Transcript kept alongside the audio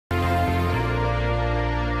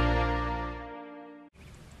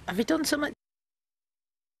Have you done something?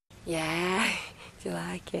 Yeah, do you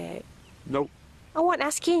like it? Nope. I wasn't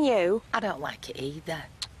asking you. I don't like it either.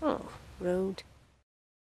 Oh, rude.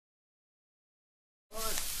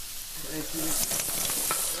 Thank you.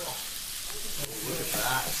 Look at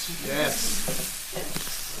that. Yes.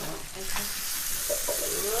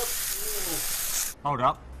 Hold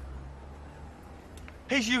up.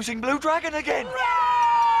 He's using Blue Dragon again!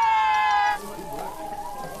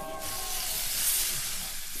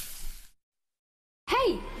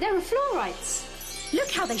 Hey, there are fluorites. Look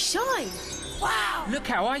how they shine. Wow! Look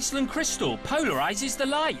how Iceland Crystal polarizes the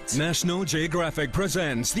light. National Geographic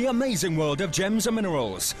presents The Amazing World of Gems and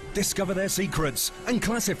Minerals. Discover their secrets and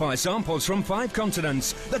classify samples from 5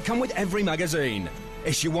 continents that come with every magazine.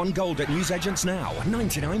 Issue 1 gold at newsagents now,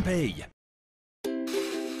 99p.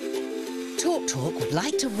 TalkTalk would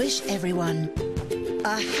like to wish everyone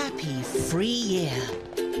a happy free year.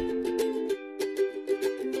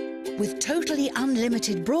 With totally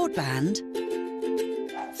unlimited broadband,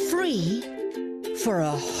 free for a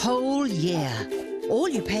whole year. All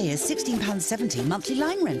you pay is £16.70 monthly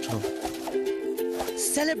line rental.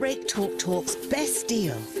 Celebrate TalkTalk's best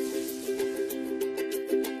deal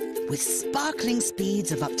with sparkling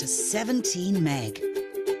speeds of up to 17 meg.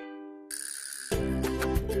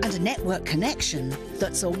 And a network connection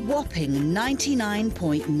that's a whopping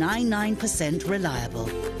 99.99% reliable.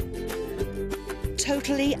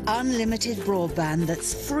 Totally unlimited broadband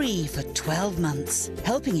that's free for 12 months,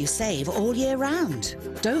 helping you save all year round.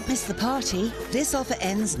 Don't miss the party. This offer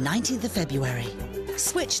ends 19th of February.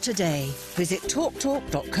 Switch today. Visit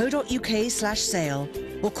talktalk.co.uk/sale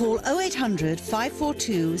or call 0800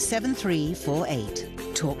 542 7348.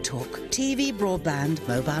 TalkTalk. TV, broadband,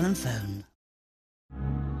 mobile and phone.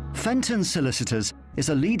 Fenton Solicitors is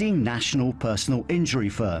a leading national personal injury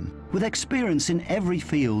firm with experience in every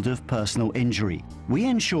field of personal injury. We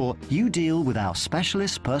ensure you deal with our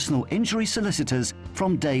specialist personal injury solicitors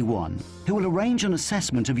from day one, who will arrange an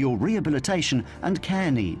assessment of your rehabilitation and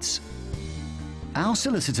care needs. Our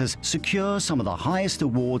solicitors secure some of the highest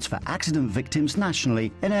awards for accident victims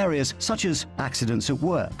nationally in areas such as accidents at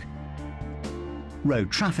work,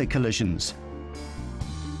 road traffic collisions,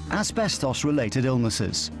 asbestos-related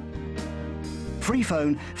illnesses. Free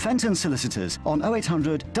phone Fenton Solicitors on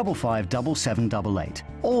 0800 55 7788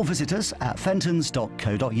 or visit us at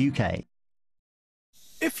fentons.co.uk.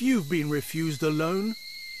 If you've been refused a loan,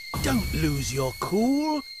 don't lose your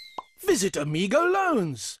cool. Visit Amigo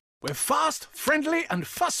Loans. We're fast, friendly and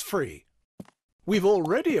fuss-free. We've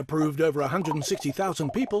already approved over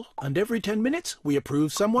 160,000 people, and every 10 minutes we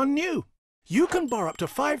approve someone new. You can borrow up to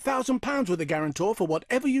 £5,000 with a guarantor for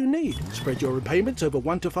whatever you need. Spread your repayments over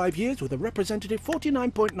 1 to 5 years with a representative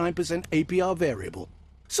 49.9% APR variable.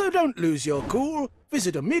 So don't lose your cool.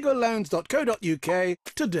 Visit amigoloans.co.uk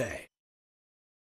today.